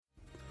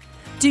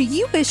Do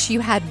you wish you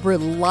had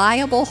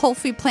reliable whole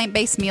food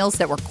plant-based meals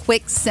that were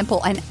quick,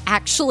 simple, and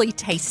actually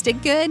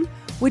tasted good?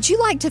 Would you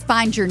like to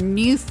find your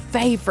new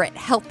favorite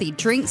healthy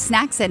drinks,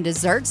 snacks, and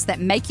desserts that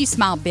make you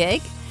smile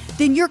big?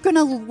 Then you're going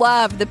to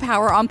love the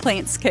Power on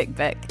Plants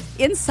cookbook.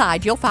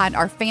 Inside, you'll find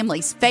our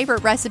family's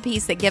favorite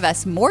recipes that give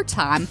us more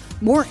time,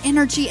 more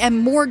energy, and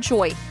more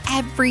joy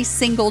every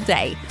single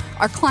day.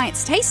 Our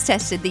clients taste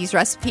tested these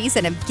recipes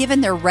and have given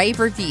their rave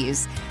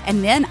reviews.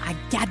 And then I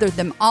gathered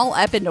them all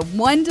up into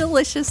one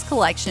delicious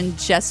collection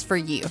just for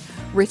you.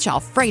 Rich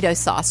Alfredo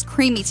sauce,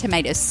 creamy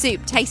tomato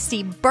soup,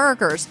 tasty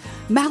burgers,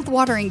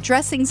 mouth-watering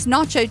dressings,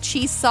 nacho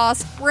cheese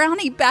sauce,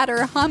 brownie batter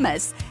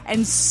hummus,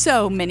 and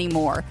so many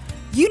more.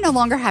 You no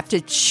longer have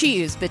to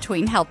choose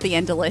between healthy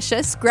and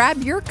delicious.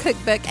 Grab your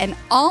cookbook and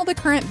all the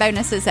current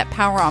bonuses at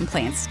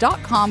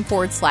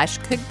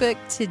poweronplants.com/cookbook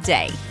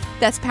today.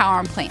 That's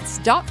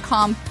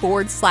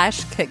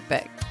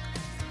poweronplants.com/cookbook.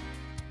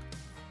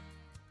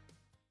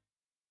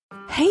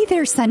 Hey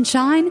there,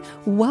 sunshine.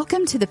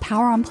 Welcome to the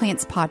Power on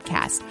Plants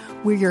podcast.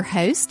 We're your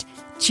host,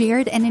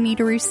 Jared and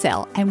Anita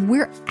Roussel, and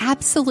we're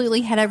absolutely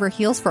head over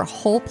heels for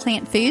whole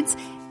plant foods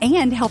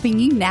and helping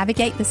you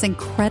navigate this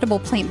incredible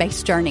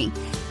plant-based journey.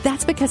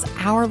 That's because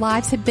our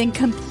lives have been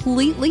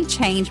completely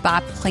changed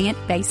by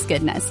plant-based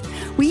goodness.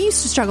 We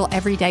used to struggle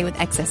every day with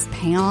excess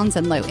pounds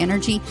and low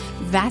energy,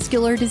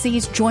 vascular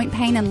disease, joint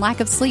pain, and lack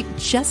of sleep,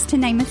 just to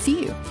name a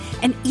few.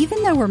 And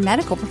even though we're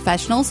medical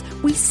professionals,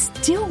 we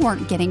still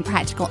weren't getting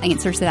practical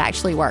answers that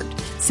actually worked.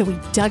 So we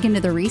dug into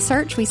the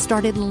research, we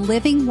started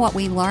living what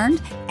we learned,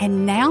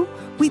 and now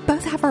we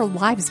both have our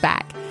lives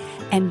back.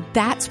 And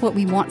that's what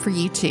we want for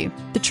you too.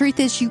 The truth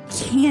is you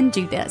can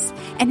do this,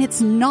 and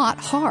it's not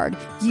hard.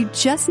 You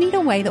just need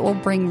a way that will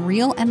bring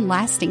real and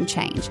lasting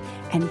change.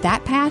 And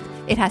that path,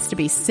 it has to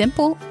be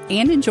simple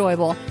and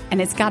enjoyable,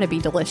 and it's got to be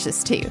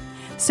delicious too.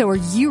 So are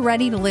you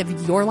ready to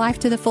live your life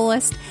to the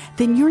fullest?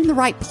 Then you're in the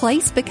right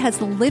place,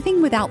 because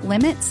living without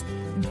limits,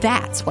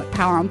 that's what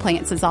Power on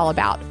Plants is all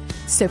about.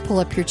 So pull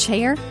up your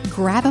chair,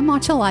 grab a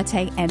matcha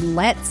latte, and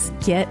let's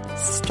get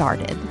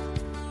started.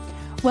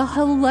 Well,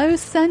 hello,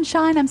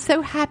 sunshine. I'm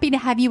so happy to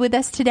have you with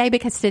us today,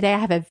 because today I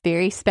have a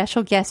very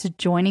special guest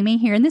joining me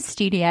here in the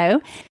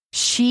studio.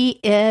 She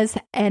is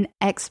an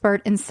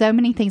expert in so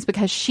many things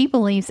because she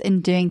believes in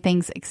doing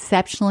things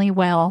exceptionally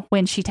well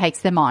when she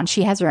takes them on.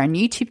 She has her own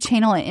YouTube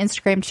channel and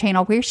Instagram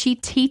channel where she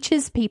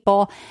teaches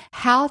people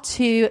how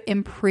to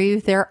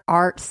improve their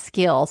art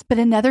skills. But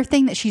another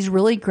thing that she's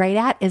really great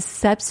at is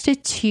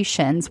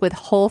substitutions with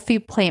whole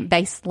food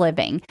plant-based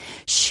living.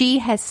 She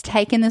has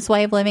taken this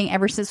way of living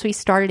ever since we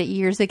started it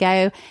years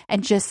ago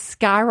and just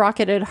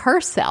skyrocketed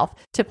herself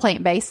to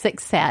plant-based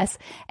success.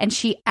 And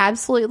she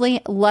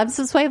absolutely loves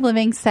this way of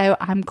living. So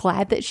I'm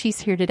glad that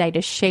she's here today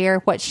to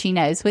share what she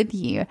knows with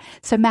you.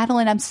 So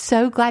Madeline, I'm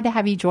so glad to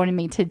have you joining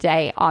me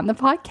today on the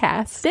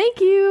podcast. Thank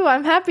you.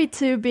 I'm happy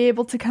to be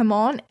able to come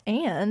on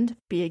and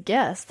be a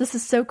guest. This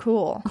is so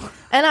cool.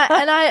 And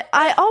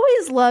I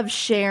always love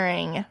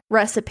sharing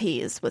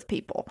recipes with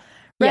people.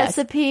 Yes.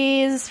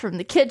 Recipes from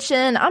the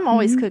kitchen. I'm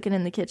always cooking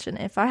in the kitchen.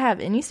 If I have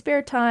any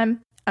spare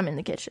time, I'm in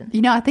the kitchen.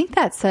 You know, I think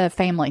that's a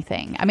family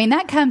thing. I mean,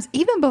 that comes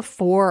even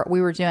before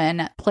we were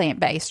doing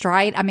plant-based,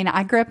 right? I mean,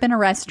 I grew up in a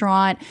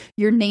restaurant.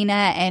 Your Nina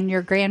and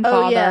your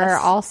grandfather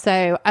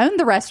also owned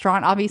the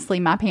restaurant. Obviously,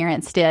 my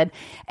parents did.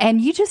 And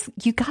you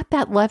got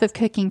that love of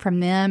cooking from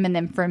them and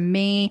then from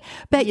me.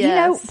 But you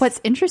know, what's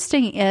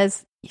interesting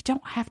is you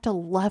don't have to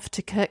love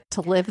to cook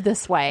to live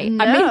this way.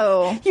 No.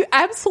 I mean, you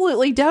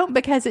absolutely don't,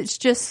 because it's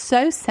just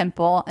so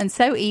simple and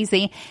so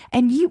easy.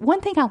 And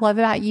one thing I love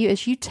about you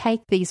is you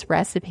take these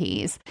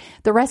recipes,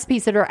 the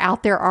recipes that are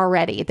out there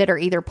already that are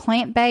either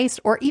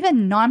plant-based or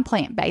even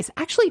non-plant-based.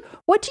 Actually,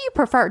 what do you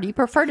prefer? Do you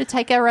prefer to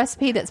take a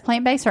recipe that's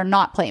plant-based or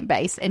not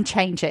plant-based and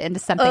change it into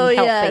something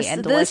healthy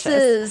and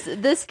delicious?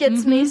 This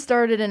gets me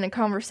started in a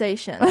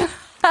conversation.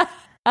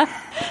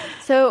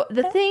 So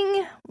the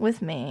thing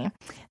with me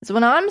is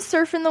when I'm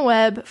surfing the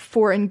web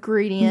for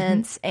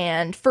ingredients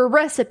and for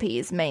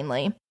recipes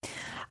mainly,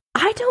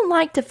 I don't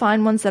like to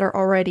find ones that are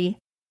already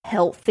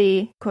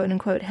healthy, quote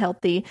unquote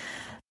healthy.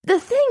 The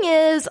thing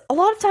is, a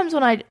lot of times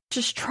when I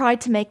just try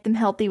to make them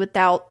healthy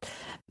without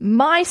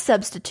my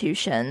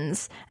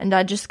substitutions and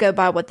I just go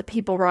by what the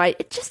people write,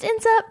 it just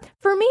ends up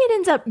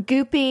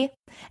goopy.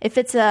 If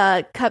it's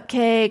a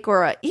cupcake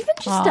or even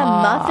just a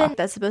muffin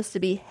that's supposed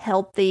to be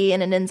healthy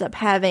and it ends up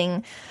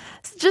having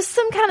just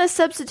some kind of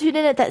substitute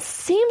in it that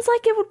seems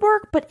like it would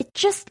work, but it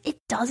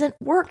doesn't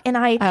work. And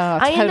I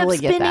end up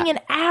spending an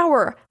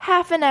hour,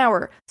 half an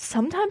hour,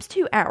 sometimes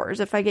 2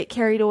 hours if I get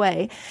carried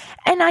away.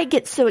 And I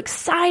get so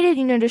excited,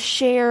 to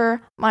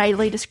share my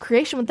latest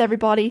creation with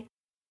everybody.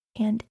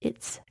 And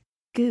it's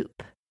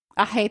goop.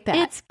 I hate that.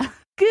 It's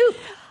goop.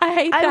 I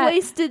hate that. I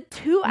wasted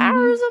 2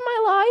 hours of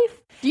my life.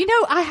 Do you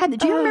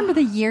remember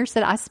the years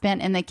that I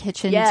spent in the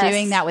kitchen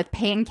doing that with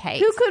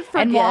pancakes? Who could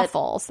forget? And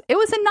waffles. It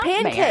was a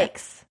nightmare.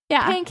 Pancakes.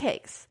 Yeah.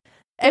 Pancakes.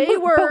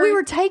 But we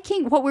were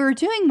taking, what we were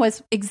doing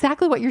was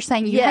exactly what you're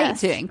saying you hate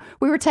doing.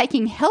 We were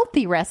taking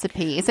healthy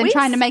recipes and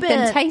trying to make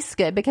them taste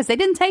good because they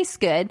didn't taste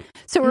good.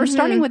 So we were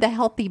starting with a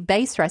healthy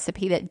base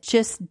recipe that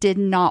just did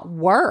not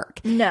work.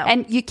 No.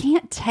 And you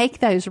can't take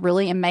those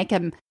really and make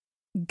them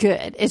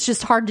good. It's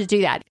just hard to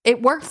do that.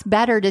 It works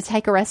better to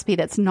take a recipe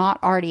that's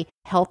not already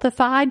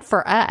healthified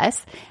for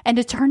us and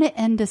to turn it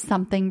into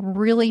something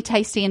really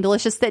tasty and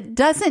delicious that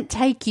doesn't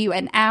take you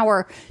an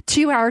hour,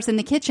 2 hours in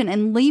the kitchen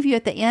and leave you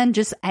at the end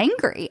just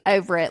angry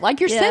over it. Like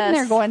you're sitting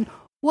there going,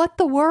 what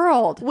the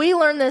world? We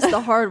learned this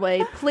the hard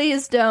way.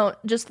 Please don't.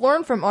 Just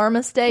learn from our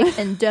mistake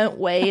and don't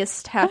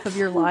waste half of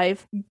your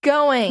life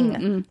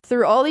going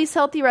through all these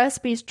healthy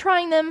recipes,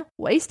 trying them,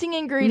 wasting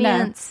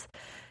ingredients. No.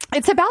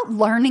 It's about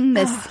learning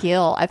the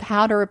skill of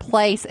how to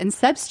replace and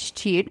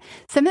substitute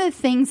some of the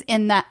things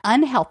in the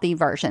unhealthy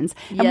versions.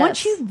 And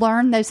once you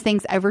learn those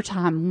things over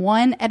time,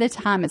 one at a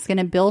time, it's going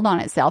to build on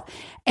itself.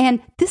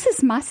 And this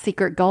is my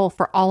secret goal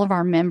for all of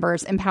our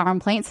members in Power on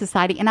Plant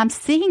Society. And I'm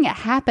seeing it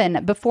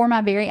happen before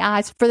my very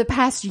eyes for the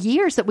past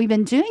years that we've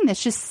been doing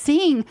this, just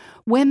seeing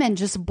women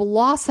just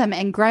blossom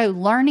and grow,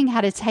 learning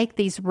how to take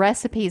these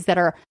recipes that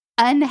are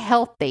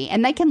unhealthy,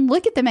 and they can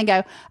look at them and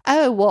go,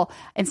 oh, well,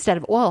 instead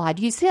of oil, I'd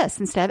use this.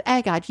 Instead of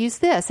egg, I'd use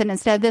this. And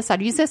instead of this,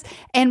 I'd use this.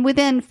 And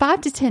within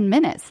 5 to 10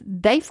 minutes,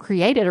 they've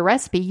created a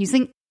recipe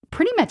using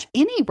pretty much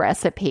any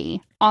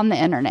recipe on the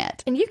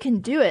internet. And you can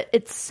do it.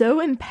 It's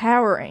so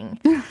empowering.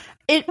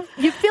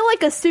 You feel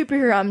like a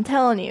superhero, I'm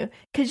telling you,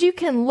 because you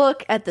can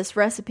look at this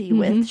recipe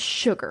with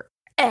sugar,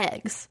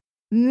 eggs,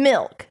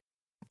 milk,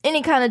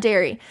 any kind of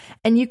dairy,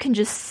 and you can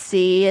just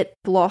see it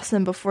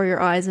blossom before your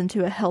eyes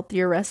into a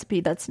healthier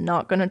recipe that's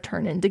not going to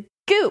turn into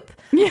goop.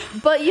 Yeah.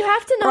 But you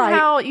have to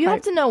know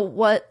have to know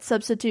what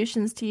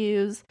substitutions to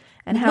use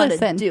and how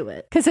to do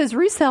it. Because as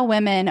Roussel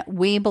women,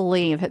 we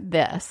believe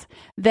this,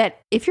 that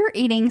if you're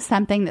eating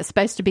something that's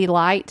supposed to be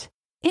light,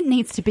 it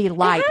needs to be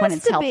light when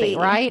it's healthy,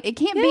 right? It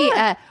can't be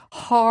a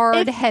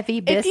hard,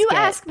 heavy biscuit. If you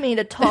ask me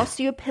to toss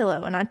you a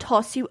pillow and I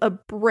toss you a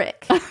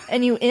brick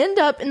and you end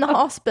up in the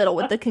hospital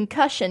with a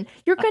concussion,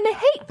 you're going to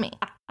hate me.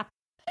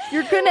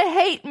 You're going to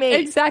hate me.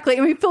 Exactly.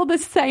 And we feel the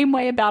same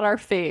way about our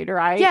food,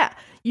 right? Yeah.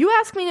 You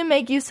ask me to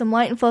make you some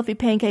light and fluffy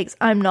pancakes,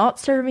 I'm not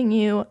serving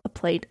you a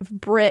plate of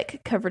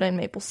brick covered in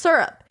maple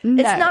syrup.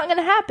 No. It's not going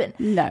to happen.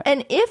 No.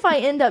 And if I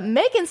end up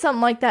making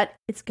something like that,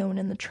 it's going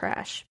in the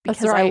trash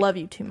because I love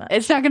you too much.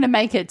 It's not going to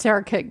make it to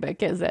our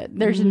cookbook, is it?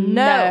 There's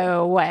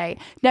no way.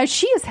 Now,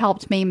 she has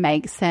helped me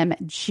make some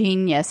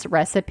genius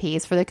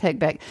recipes for the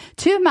cookbook.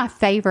 2 of my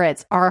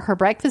favorites are her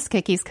breakfast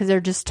cookies because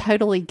they're just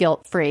totally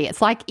guilt-free.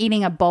 It's like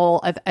eating a bowl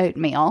of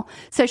oatmeal.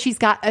 So she's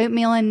got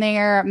oatmeal in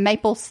there,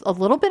 a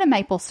little bit of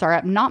maple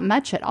syrup, not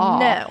much at all.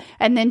 No.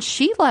 And then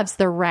she loves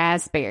the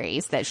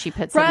raspberries that she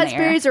puts in there.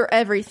 Raspberries are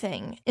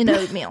everything in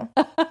oatmeal.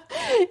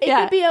 It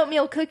could be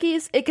oatmeal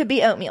cookies. It could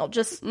be oatmeal,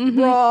 just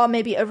raw,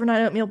 maybe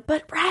overnight oatmeal.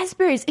 But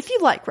raspberries, if you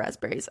like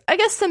raspberries, I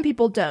guess some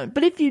people don't.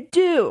 But if you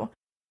do,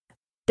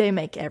 they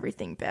make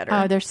everything better.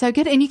 Oh, they're so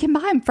good. And you can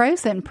buy them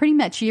frozen pretty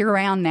much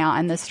year-round now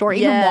in the store.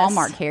 Even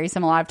Walmart carries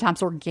them a lot of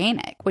times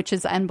organic, which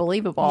is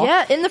unbelievable.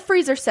 Yeah, in the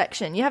freezer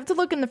section. You have to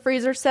look in the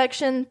freezer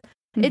section.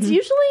 It's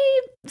usually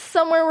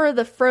somewhere where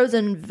the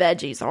frozen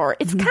veggies are.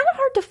 It's kind of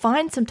hard to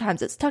find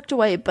sometimes. It's tucked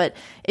away, but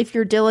if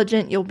you're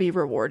diligent, you'll be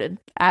rewarded.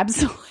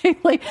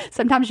 Absolutely.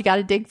 Sometimes you got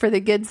to dig for the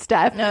good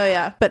stuff. Oh,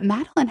 yeah. But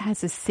Madeline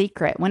has a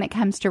secret when it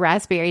comes to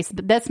raspberries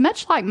that's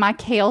much like my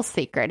kale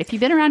secret. If you've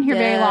been around here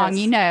very long,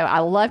 you know I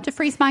love to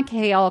freeze my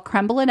kale,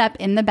 crumble it up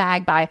in the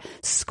bag by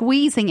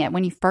squeezing it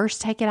when you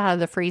first take it out of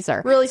the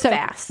freezer. Really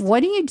fast. What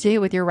do you do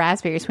with your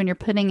raspberries when you're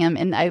putting them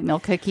in the oatmeal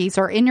cookies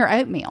or in your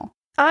oatmeal?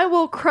 I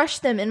will crush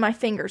them in my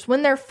fingers.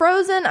 When they're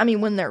frozen,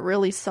 when they're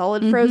really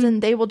solid frozen,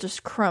 they will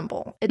just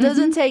crumble. It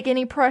doesn't take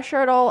any pressure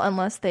at all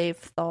unless they've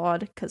thawed,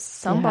 because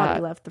somebody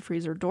left the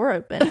freezer door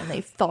open and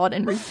they've thawed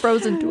and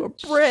refrozen to a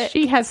brick.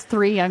 She has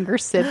 3 younger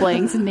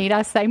siblings. Need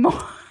I say more?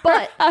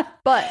 But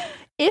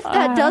if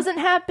that doesn't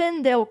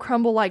happen, they'll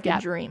crumble like a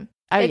dream.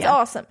 It's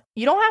awesome.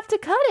 You don't have to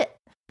cut it.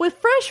 With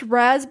fresh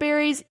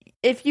raspberries,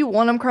 if you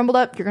want them crumbled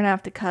up, you're going to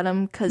have to cut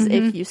them, because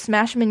if you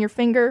smash them in your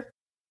finger,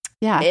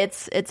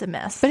 it's a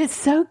mess. But it's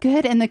so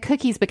good in the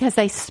cookies because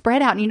they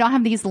spread out and you don't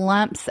have these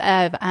lumps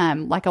of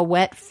like a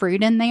wet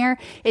fruit in there.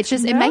 It's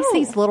just, it makes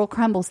these little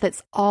crumbles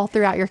that's all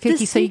throughout your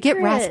cookie. So you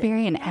get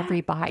raspberry in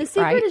every bite, The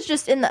secret is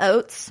just in the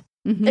oats.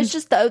 It's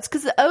just the oats,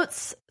 because the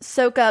oats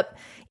soak up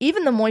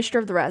even the moisture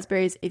of the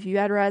raspberries if you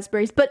add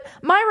raspberries. But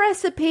my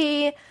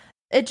recipe,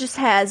 it just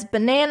has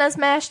bananas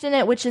mashed in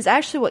it, which is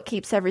actually what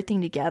keeps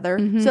everything together.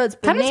 So it's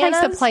bananas. Kind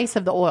of takes the place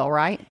of the oil,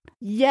 right?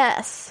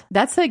 Yes.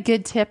 That's a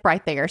good tip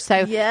right there.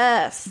 So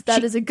yes,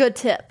 that is a good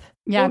tip.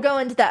 Yeah. We'll go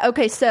into that.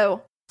 Okay,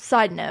 so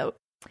side note.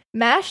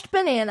 Mashed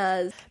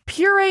bananas,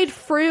 pureed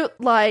fruit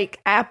like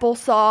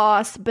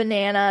applesauce,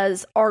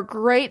 bananas are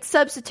great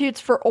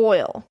substitutes for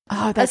oil.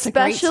 Oh, that's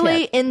especially a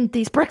great tip. in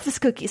these breakfast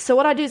cookies. So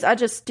what I do is I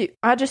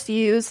just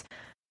use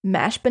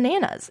mashed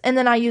bananas. And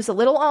then I use a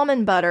little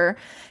almond butter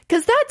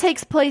because that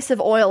takes place of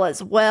oil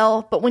as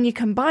well. But when you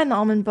combine the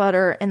almond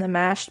butter and the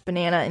mashed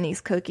banana in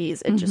these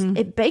cookies, it just,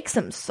 it bakes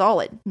them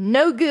solid.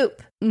 No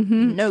goop.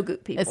 No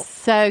goop, people. It's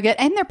so good.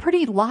 And they're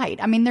pretty light.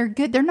 I mean, they're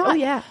good. They're not. Oh,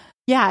 yeah.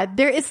 Yeah.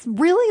 It's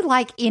really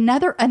like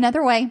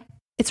another way.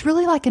 It's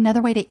really like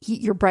another way to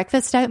eat your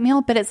breakfast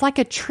oatmeal, but it's like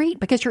a treat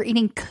because you're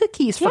eating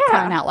cookies for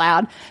crying out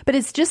loud. But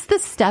it's just the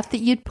stuff that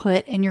you'd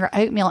put in your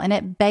oatmeal, and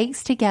it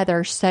bakes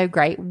together so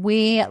great.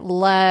 We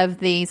love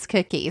these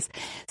cookies.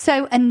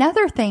 So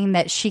another thing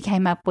that she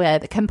came up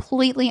with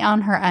completely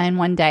on her own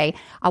one day,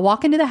 I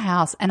walk into the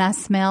house and I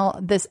smell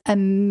this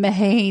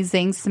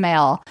amazing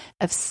smell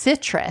of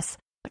citrus.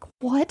 Like,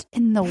 what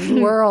in the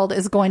world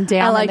is going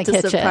down in the kitchen? I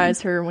like to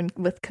surprise her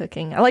with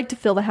cooking. I like to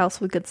fill the house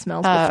with good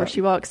smells before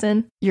she walks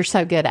in. You're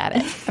so good at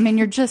it. I mean,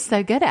 you're just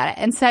so good at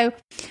it. And so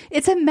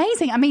it's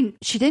amazing. I mean,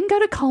 she didn't go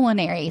to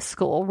culinary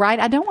school, right?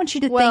 I don't want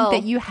you to think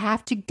that you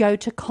have to go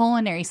to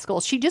culinary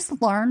school. She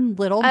just learned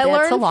little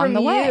bits along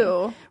the way.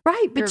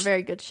 Right. But you're a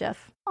very good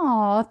chef.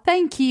 Oh,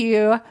 thank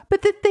you.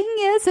 But the thing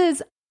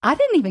is I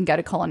didn't even go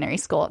to culinary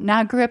school. Now,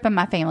 I grew up in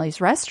my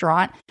family's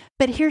restaurant,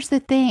 but here's the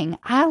thing.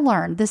 I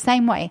learned the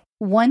same way,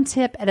 one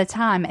tip at a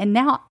time. And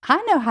now I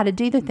know how to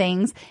do the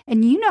things,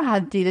 and you know how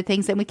to do the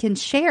things, and we can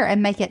share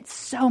and make it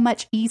so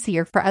much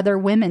easier for other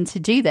women to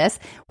do this,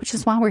 which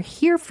is why we're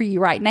here for you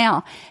right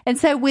now. And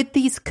so with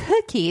these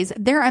cookies,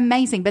 they're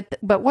amazing.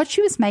 But what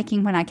she was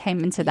making when I came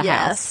into the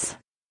house.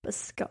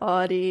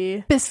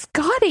 Biscotti.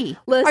 Biscotti?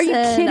 Listen, are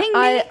you kidding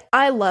me?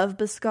 I love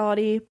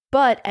biscotti,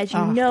 but as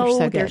you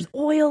know, there's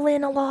oil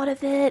in a lot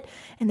of it,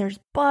 and there's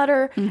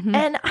butter.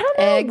 And I don't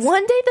know, eggs.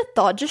 One day the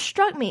thought just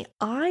struck me,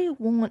 I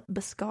want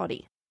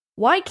biscotti.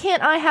 Why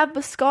can't I have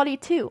biscotti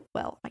too?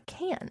 Well, I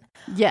can.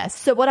 Yes.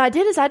 So what I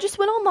did is I just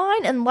went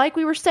online, and like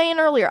we were saying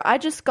earlier, I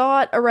just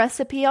got a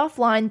recipe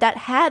offline that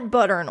had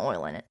butter and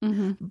oil in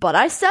it. But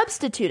I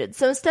substituted.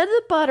 So instead of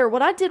the butter,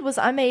 what I did was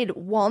I made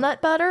walnut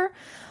butter,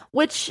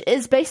 which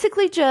is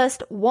basically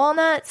just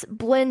walnuts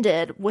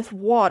blended with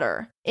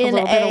water in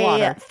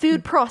a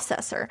food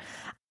processor.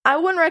 I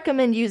wouldn't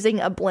recommend using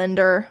a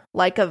blender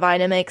like a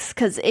Vitamix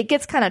because it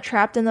gets kind of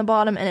trapped in the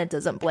bottom and it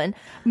doesn't blend.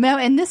 No,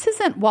 and this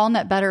isn't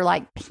walnut butter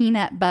like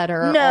peanut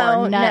butter or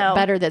nut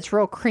butter that's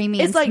real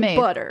creamy and smooth. It's like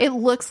butter. It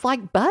looks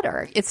like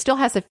butter. It still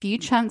has a few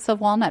chunks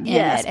of walnut in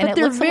it, and it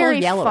looks a little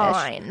yellowish.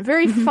 Fine,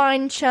 very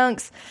fine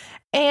chunks.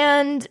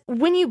 And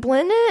when you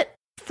blend it,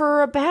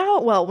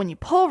 when you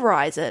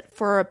pulverize it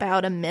for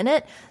about a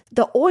minute,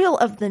 the oil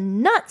of the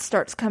nut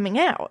starts coming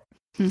out.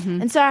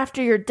 And so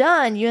after you're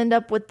done, you end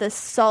up with this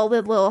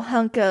solid little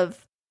hunk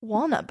of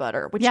walnut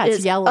butter, which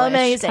is yellowish,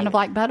 amazing. Kind of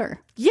like butter.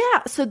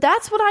 Yeah, so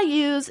that's what I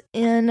use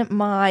in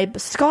my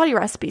biscotti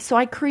recipe. So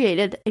I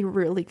created a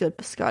really good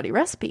biscotti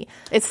recipe.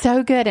 It's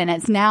so good, and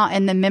it's now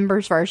in the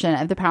members version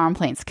of the Power on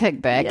Plants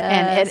cookbook.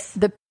 Yes.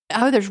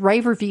 And there's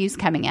rave reviews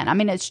coming in. I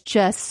mean, it's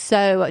just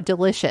so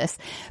delicious.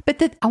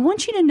 But I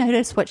want you to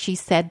notice what she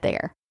said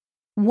there.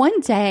 One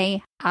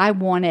day, I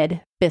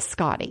wanted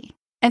biscotti.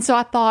 And so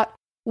I thought,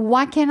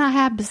 why can't I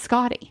have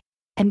biscotti?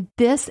 And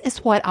this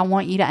is what I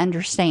want you to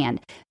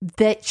understand.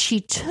 That she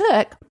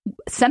took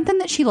something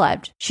that she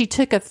loved. She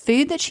took a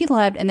food that she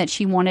loved and that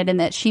she wanted and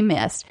that she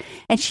missed.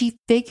 And she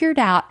figured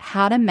out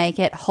how to make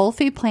it whole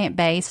food,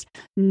 plant-based,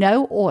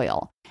 no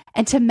oil,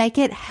 and to make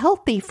it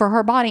healthy for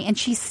her body. And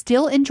she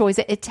still enjoys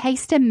it. It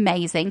tastes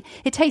amazing.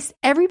 It tastes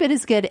every bit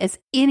as good as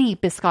any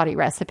biscotti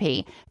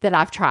recipe that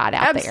I've tried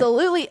out there.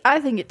 Absolutely. I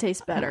think it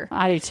tastes better.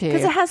 I do too.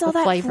 Because it has all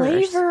that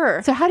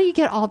flavor. So how do you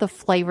get all the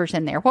flavors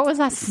in there? What was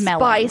I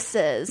smelling?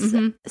 Spices.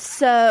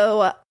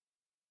 So,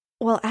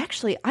 well,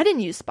 actually, I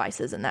didn't use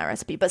spices in that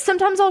recipe, but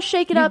sometimes I'll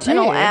shake it up and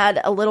I'll add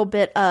a little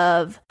bit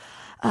of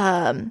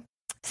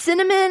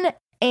cinnamon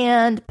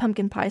and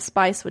pumpkin pie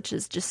spice, which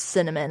is just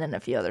cinnamon and a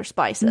few other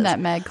spices.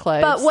 Nutmeg,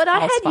 cloves. But what I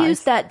had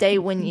used that day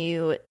when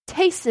you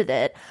tasted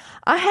it,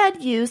 I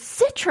had used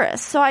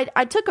citrus. So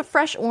I took a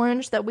fresh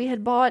orange that we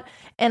had bought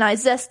and I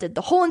zested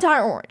the whole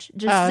entire orange.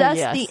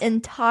 Just the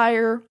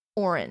entire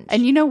orange.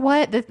 And you know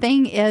what? The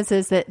thing is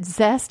that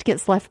zest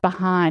gets left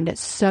behind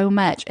so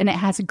much, and it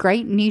has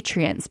great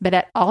nutrients, but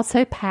it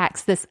also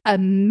packs this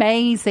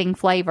amazing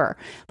flavor.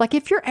 Like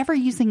if you're ever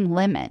using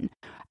lemon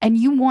and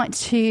you want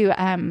to,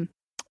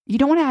 you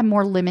don't want to add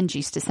more lemon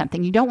juice to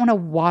something. You don't want to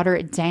water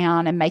it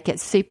down and make it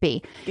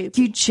soupy.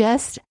 You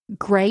just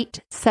grate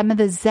some of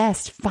the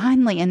zest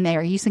finely in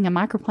there using a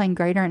microplane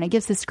grater, and it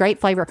gives this great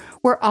flavor.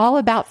 We're all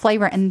about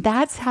flavor, and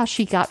that's how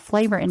she got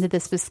flavor into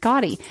this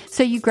biscotti.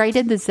 So you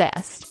grated the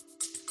zest.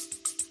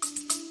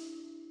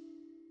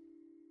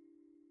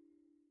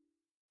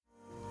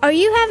 Are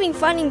you having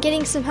fun and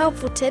getting some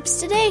helpful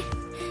tips today?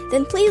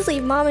 Then please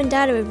leave Mom and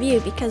Dad a review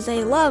because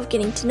they love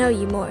getting to know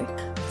you more.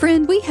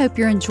 Friend, we hope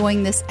you're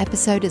enjoying this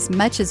episode as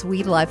much as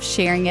we love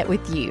sharing it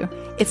with you.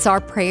 It's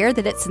our prayer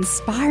that it's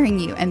inspiring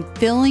you and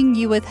filling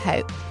you with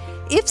hope.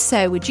 If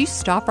so, would you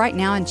stop right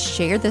now and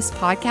share this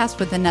podcast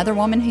with another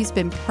woman who's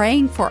been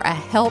praying for a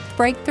health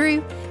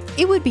breakthrough?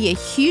 It would be a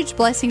huge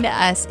blessing to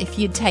us if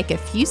you'd take a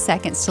few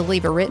seconds to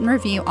leave a written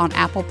review on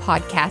Apple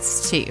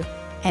Podcasts too.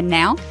 And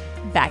now,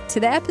 back to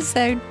the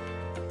episode.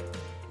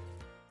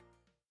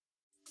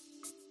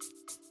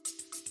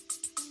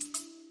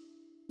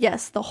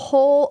 Yes,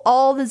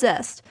 all the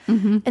zest.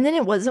 And then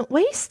it wasn't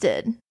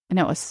wasted. And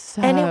it was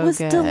so And it was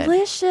good.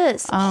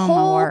 delicious. Oh,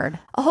 my word.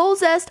 A whole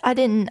zest. I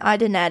didn't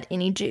add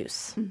any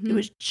juice. It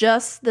was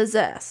just the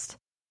zest.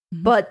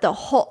 But the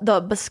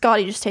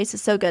biscotti just tasted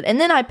so good. And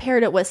then I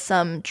paired it with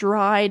some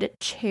dried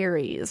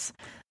cherries.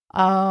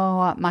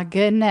 Oh, my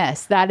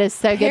goodness. That is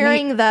so good.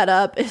 Pairing that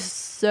up is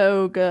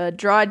so good.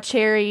 Dried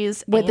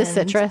cherries. With the and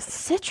citrus.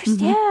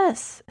 Citrus,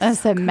 yes. That's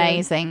So good.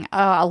 amazing. Oh,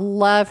 I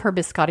love her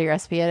biscotti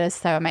recipe. It is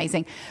so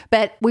amazing.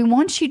 But we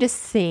want you to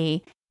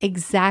see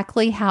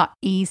exactly how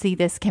easy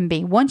this can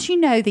be. Once you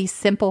know these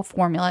simple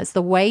formulas,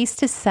 the ways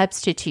to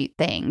substitute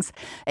things,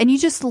 and you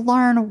just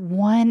learn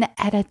one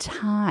at a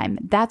time.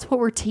 That's what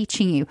we're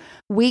teaching you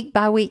week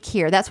by week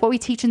here. That's what we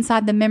teach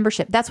inside the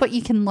membership. That's what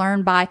you can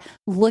learn by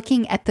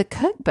looking at the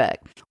cookbook.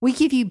 We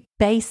give you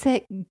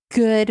basic,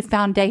 good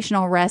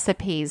foundational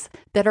recipes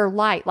that are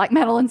light. Like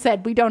Madeline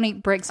said, we don't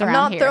eat bricks I'm around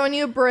not here. throwing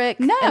you a brick.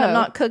 No. And I'm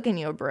not cooking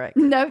you a brick.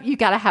 No, you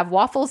got to have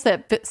waffles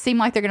that seem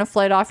like they're going to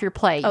float off your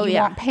plate. Oh, you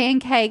yeah. want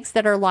pancakes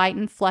that are light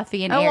and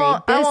fluffy and airy. I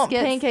want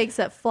Biscuits. pancakes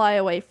that fly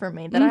away from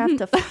me that I have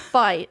to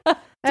fight. I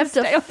have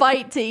stay to away.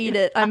 fight to eat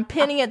it. I'm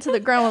pinning it to the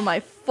ground with my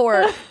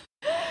fork.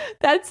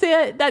 That's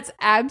it. That's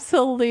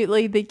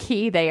absolutely the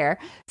key there.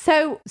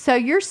 So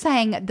you're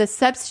saying the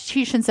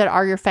substitutions that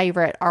are your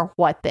favorite are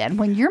what then?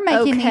 When you're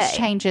making these Okay.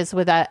 changes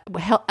with a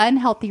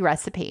unhealthy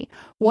recipe,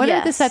 what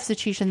are the Yes.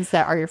 substitutions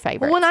that are your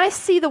favorite? When I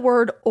see the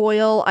word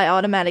oil, I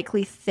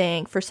automatically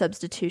think for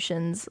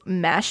substitutions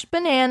mashed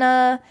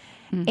banana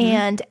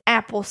and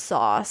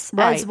applesauce,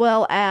 Right. as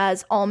well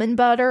as almond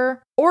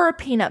butter or a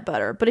peanut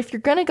butter. But if you're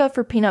going to go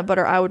for peanut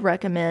butter, I would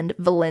recommend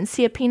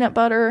Valencia peanut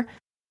butter.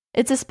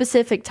 It's a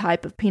specific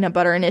type of peanut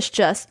butter, and it's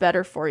just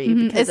better for you.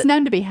 Because It's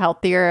known to be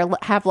healthier,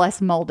 have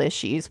less mold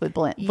issues with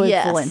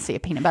Yes. Valencia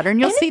peanut butter. And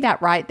you'll see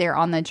that right there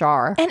on the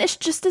jar. and it's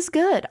just as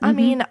good. I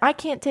mean, I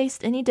can't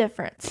taste any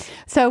difference.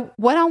 So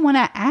what I want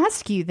to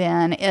ask you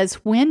then is,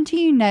 when do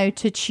you know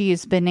to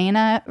choose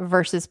banana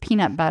versus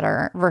peanut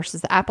butter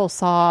versus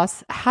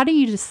applesauce? How do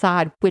you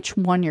decide which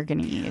one you're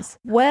going to use?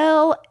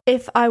 Well,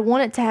 if I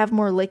want it to have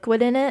more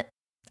liquid in it,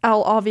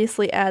 I'll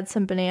obviously add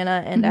some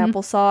banana and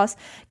applesauce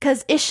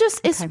because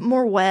it's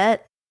more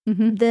wet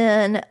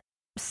than,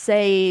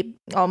 say,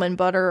 almond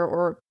butter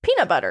or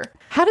peanut butter.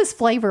 How does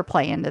flavor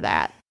play into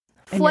that?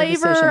 in your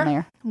decision Flavor,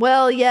 there?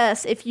 well,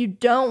 yes. If you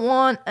don't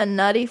want a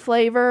nutty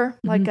flavor,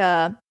 like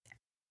a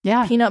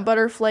Yeah, peanut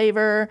butter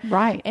flavor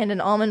right. and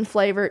an almond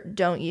flavor,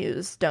 don't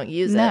use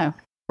it. No,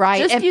 right.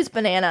 Just And- use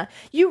banana.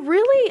 You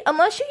really,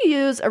 unless you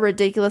use a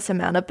ridiculous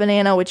amount of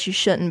banana, which you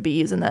shouldn't be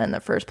using that in the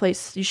first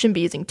place. You shouldn't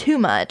be using too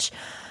much.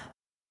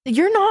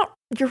 You're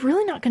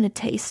really not going to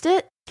taste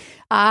it.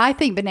 I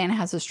think banana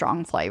has a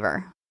strong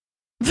flavor.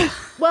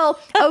 Well,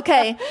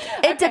 okay.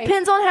 It Okay.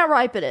 depends on how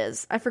ripe it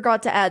is. I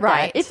forgot to add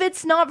Right. that. If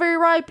it's not very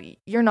ripe,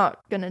 you're not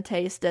going to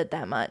taste it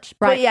that much.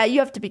 Right. But yeah, you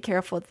have to be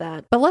careful with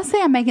that. But let's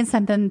say I'm making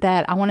something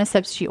that I want to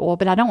substitute oil,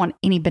 but I don't want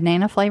any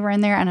banana flavor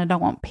in there and I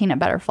don't want peanut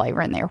butter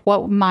flavor in there.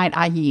 What might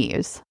I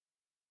use?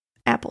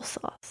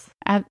 Applesauce.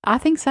 I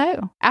think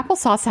so.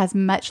 Applesauce has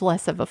much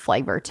less of a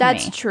flavor to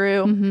That's me.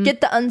 true. Mhm.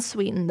 Get the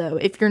unsweetened though.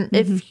 If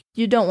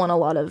you don't want a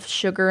lot of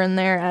sugar in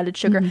there, added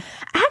sugar.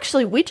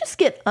 Actually, we just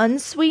get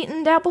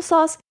unsweetened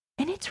applesauce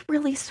and it's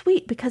really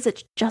sweet because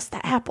it's just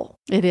the apple.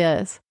 It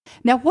is.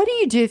 Now, what do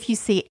you do if you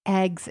see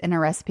eggs in a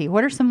recipe?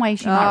 What are some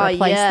ways you might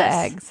replace the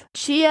eggs?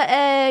 Chia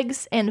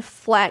eggs and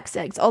flax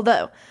eggs.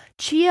 Although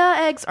chia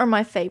eggs are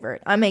my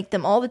favorite. I make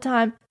them all the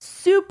time.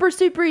 Super,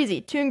 super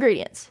easy. 2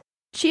 ingredients.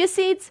 Chia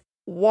seeds,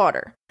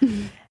 water.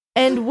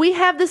 And we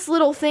have this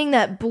little thing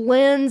that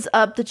blends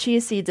up the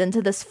chia seeds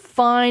into this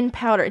fine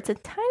powder. It's a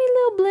tiny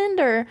little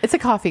blender. It's a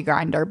coffee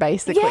grinder,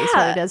 basically, is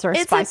what it is, or a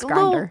it's spice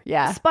little grinder.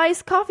 Yeah.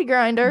 Spice coffee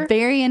grinder.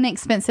 Very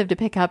inexpensive to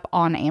pick up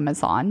on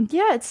Amazon.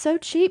 Yeah, it's so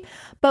cheap.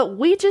 But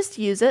we just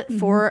use it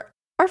for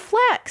our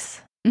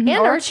flax and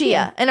Or our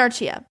chia. And our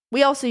chia.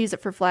 We also use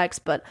it for flax,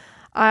 but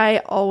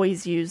I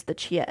always use the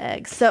chia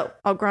eggs. So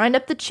I'll grind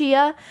up the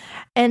chia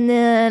and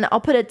then I'll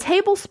put a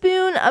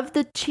tablespoon of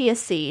the chia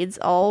seeds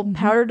all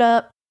powdered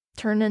up,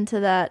 turned into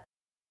that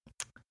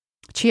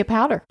Chia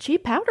powder. chia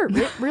powder.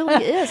 It really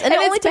is. And, And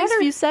it only it's takes a better-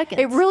 few seconds.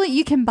 It really,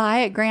 you can buy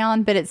it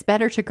ground, but it's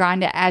better to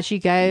grind it as you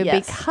go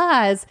Yes.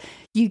 because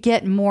you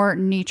get more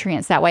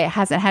nutrients that way. It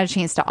hasn't had a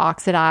chance to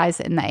oxidize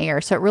in the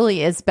air. So it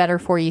really is better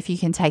for you if you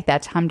can take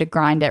that time to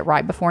grind it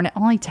right before, and it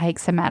only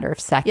takes a matter of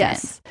seconds.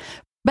 Yes.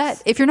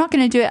 But if you're not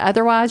going to do it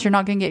otherwise, you're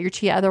not going to get your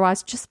chia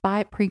otherwise, just buy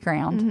it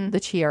pre-ground,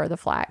 the chia or the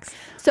flax.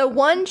 So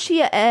 1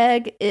 chia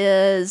egg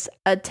is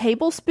a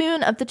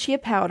tablespoon of the chia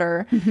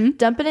powder.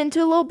 Dump it into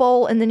a little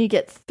bowl, and then you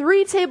get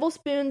 3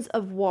 tablespoons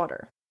of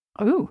water.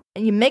 Ooh,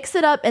 And you mix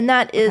it up, and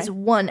that is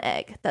 1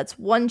 egg. That's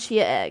 1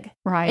 chia egg.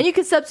 right. And you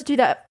can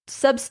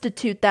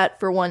substitute that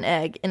for 1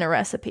 egg in a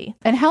recipe.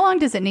 And how long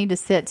does it need to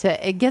sit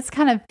to? It gets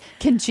kind of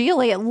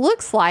congealy. It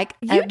looks like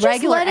You a just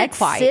regular let egg it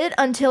white. sit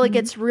until it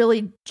gets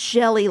really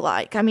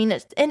jelly-like. I mean,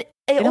 it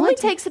only only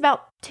takes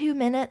about 2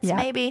 minutes, Yeah.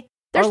 maybe.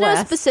 There's Or no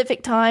less.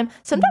 specific time.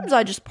 Sometimes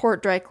I just pour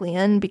it directly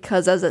in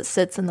because as it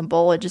sits in the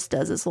bowl, it just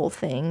does its little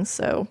thing.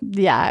 So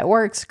Yeah, it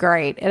works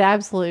great. It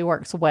absolutely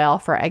works well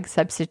for egg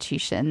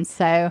substitution.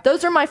 So,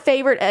 those are my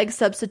favorite egg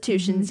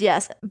substitutions,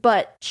 yes.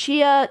 But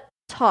chia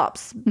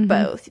tops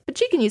both.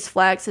 But you can use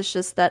flax. It's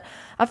just that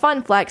I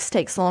find flax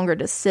takes longer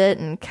to sit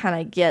and kind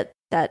of get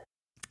that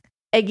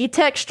eggy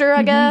texture,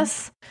 I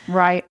guess.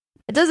 right.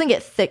 It doesn't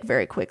get thick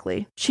very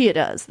quickly. Chia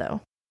does,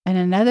 though. And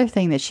another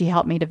thing that she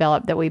helped me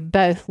develop that we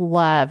both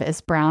love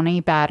is brownie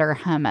batter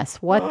hummus.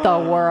 What the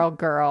world,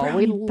 girl?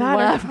 We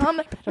love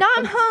hummus. Now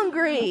I'm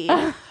hungry.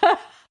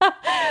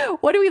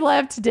 What do we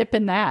love to dip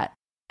in that?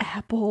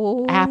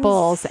 Apples.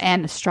 Apples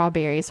and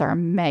strawberries are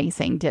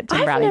amazing dipped in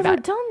I've brownie never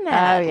batter. done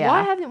that. Oh, yeah.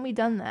 Why haven't we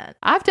done that?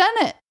 I've done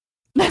it.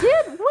 You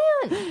did?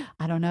 When?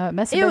 I don't know. It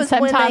must have It been was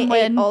when sometime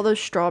they when. ate all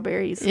those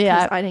strawberries. 'Cause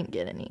Yeah. I didn't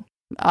get any.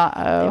 They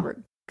Uh-oh. were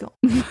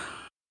gone.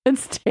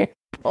 It's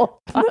terrible.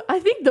 I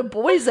think the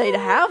boys ate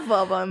half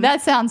of them.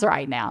 That sounds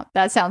right now.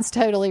 That sounds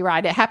totally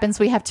right. It happens.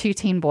 We have 2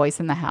 teen boys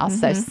in the house,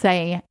 so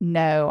say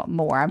no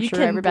more. I'm you sure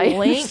can everybody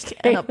blink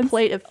and a understands.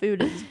 plate of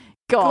food is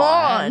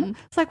Gone.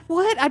 It's like,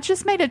 what? I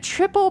just made a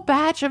triple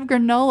batch of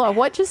granola.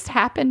 What just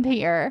happened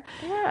here?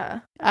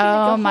 Yeah.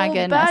 Oh, my whole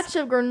goodness. batch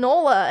of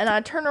granola, and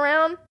I turn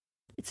around,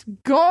 it's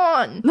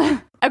gone.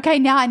 Okay,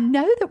 now I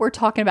know that we're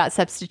talking about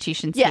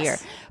substitutions Yes. here,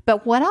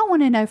 but what I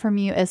want to know from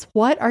you is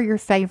what are your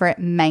favorite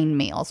main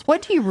meals?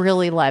 What do you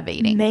really love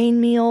eating? Main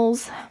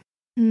meals.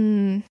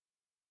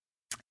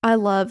 I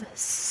love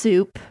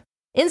soup.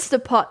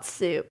 Instapot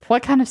soup.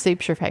 What kind of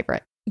soup's your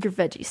favorite? Your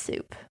veggie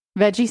soup.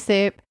 Veggie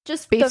soup,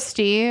 Just beef the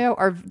stew,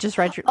 or just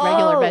regular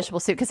Oh. vegetable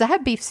soup? Because I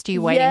have beef stew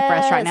waiting for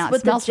us right now. It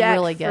with the smells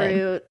really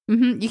good.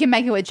 jackfruit, You can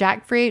make it with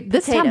jackfruit.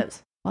 This time,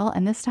 potatoes. well,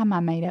 and this time I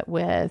made it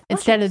with,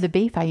 instead of the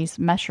beef, I used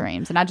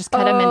mushrooms, and I just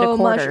cut them into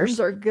quarters. Mushrooms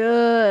are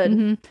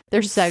good.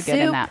 They're so good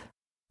in Soup.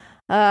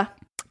 that.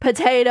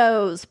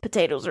 Potatoes.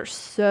 Potatoes are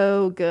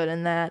so good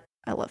in that.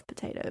 I love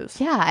potatoes.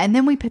 Yeah, and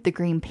then we put the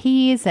green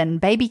peas and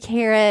baby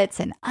carrots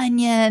and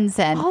onions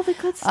and All the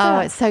good oh,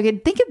 stuff. it's so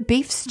good. Think of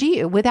beef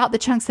stew without the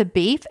chunks of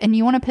beef, and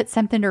you want to put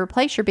something to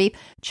replace your beef.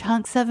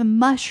 Chunks of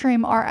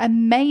mushroom are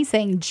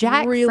amazing.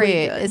 Jackfruit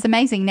Really good. is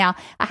amazing. Now,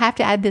 I have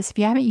to add this. If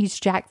you haven't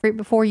used jackfruit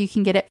before, you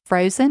can get it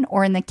frozen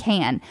or in the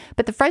can.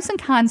 But the frozen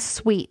kind's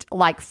sweet,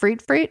 like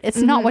fruit. It's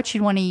not what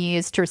you'd want to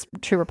use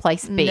to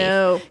replace beef.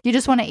 No. You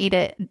just want to eat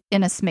it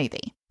in a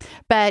smoothie.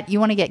 But you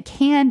want to get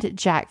canned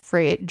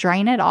jackfruit,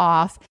 drain it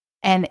off,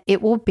 and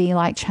it will be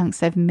like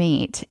chunks of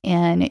meat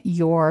in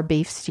your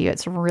beef stew.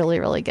 It's really,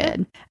 really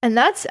good. And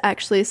that's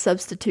actually a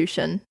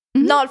substitution.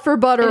 Not for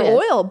butter It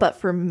or is. oil, but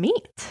for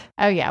meat.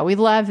 Oh, yeah. We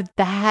love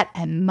that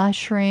and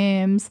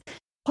mushrooms.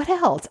 What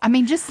else? I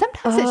mean, just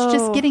sometimes it's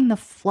just getting the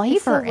It's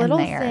flavor the little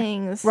in there.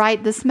 Things.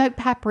 Right? The smoked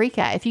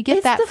paprika. If you get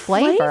It's that the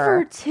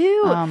flavor.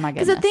 too. Oh, my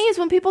Because the goodness. thing is,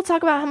 when people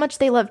talk about how much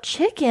they love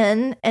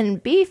chicken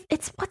and beef,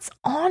 it's what's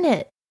on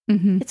it.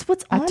 Mhm. It's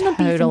what's I on the beef and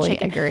totally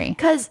chicken. agree.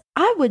 Because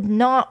I would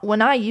not,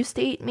 when I used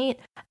to eat meat,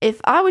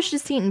 if I was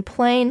just eating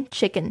plain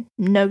chicken,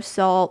 no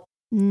salt,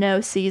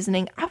 no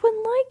seasoning, I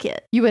wouldn't like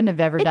it. You wouldn't have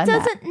ever It done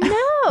that. doesn't,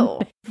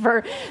 no.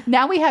 For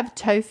now we have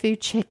tofu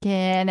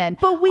chicken and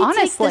But we take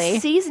honestly, the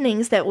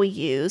seasonings that we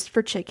used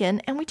for chicken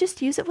and we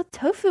just use it with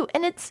tofu.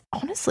 And it's,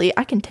 honestly,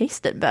 I can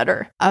taste it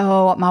better.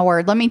 oh my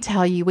word, let me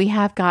tell you, we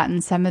have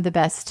gotten some of the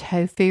best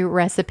tofu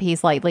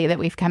recipes lately that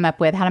we've come up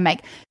with. How to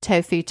make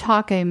tofu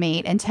taco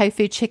meat and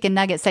tofu chicken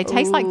nuggets. They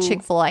taste like Ooh.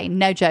 Chick-fil-A,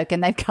 no joke.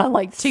 And they've got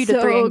like 2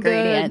 to 3 So good.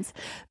 ingredients.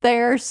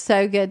 They're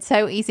so good,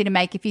 so easy to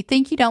make. If you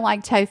think you don't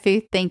like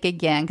tofu, think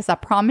again, because I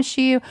promise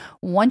you,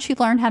 once you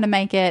learn how to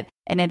make it,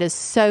 and it is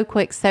so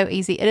quick, so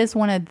easy. It is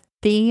one of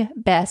the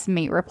best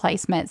meat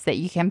replacements that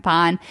you can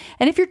find.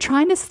 And if you're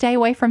trying to stay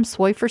away from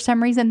soy for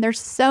some reason, there's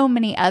so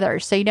many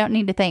others. So you don't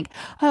need to think,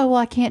 oh, well,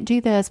 I can't do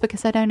this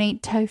because I don't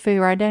eat tofu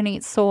or I don't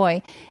eat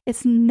soy.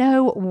 It's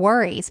no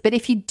worries. But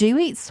if you do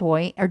eat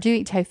soy or do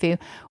eat tofu,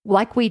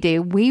 like we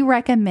do, we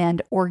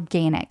recommend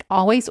organic,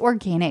 always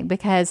organic,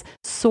 because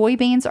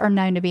soybeans are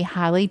known to be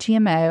highly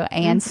GMO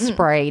and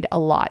sprayed a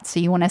lot.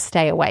 So you want to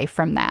stay away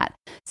from that.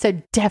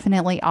 So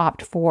definitely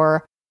opt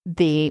for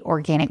the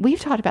organic. We've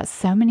talked about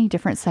so many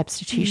different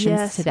substitutions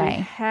Yes, today.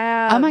 we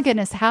have. Oh my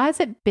goodness, how has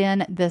it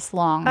been this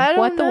long? I don't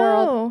what the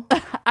world?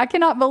 know. I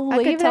cannot I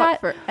believe could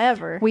that. talk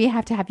forever. We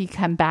have to have you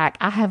come back.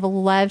 I have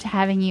loved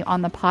having you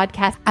on the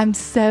podcast. I'm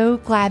so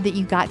glad that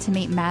you got to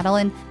meet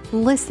Madeline.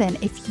 Listen,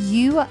 if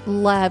you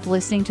love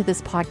listening to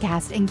this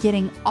podcast and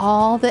getting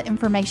all the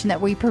information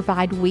that we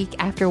provide week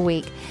after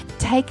week,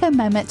 take a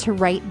moment to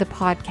rate the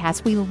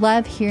podcast. We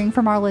love hearing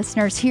from our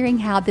listeners, hearing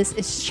how this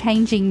is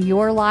changing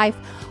your life.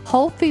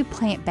 Whole food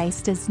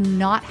plant-based does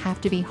not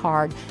have to be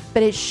hard,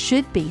 but it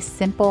should be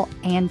simple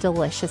and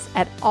delicious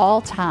at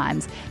all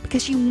times,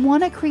 because you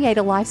want to create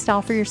a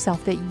lifestyle for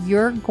yourself that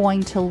you're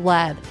going to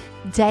love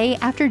day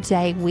after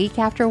day, week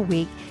after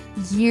week,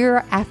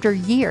 year after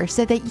year,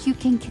 so that you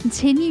can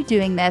continue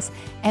doing this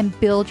and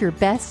build your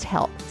best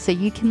health so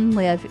you can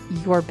live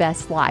your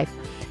best life.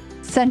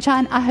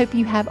 Sunshine, I hope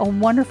you have a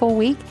wonderful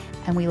week,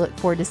 and we look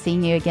forward to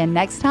seeing you again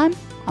next time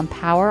on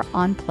Power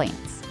on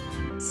Plants.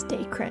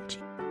 Stay crunchy.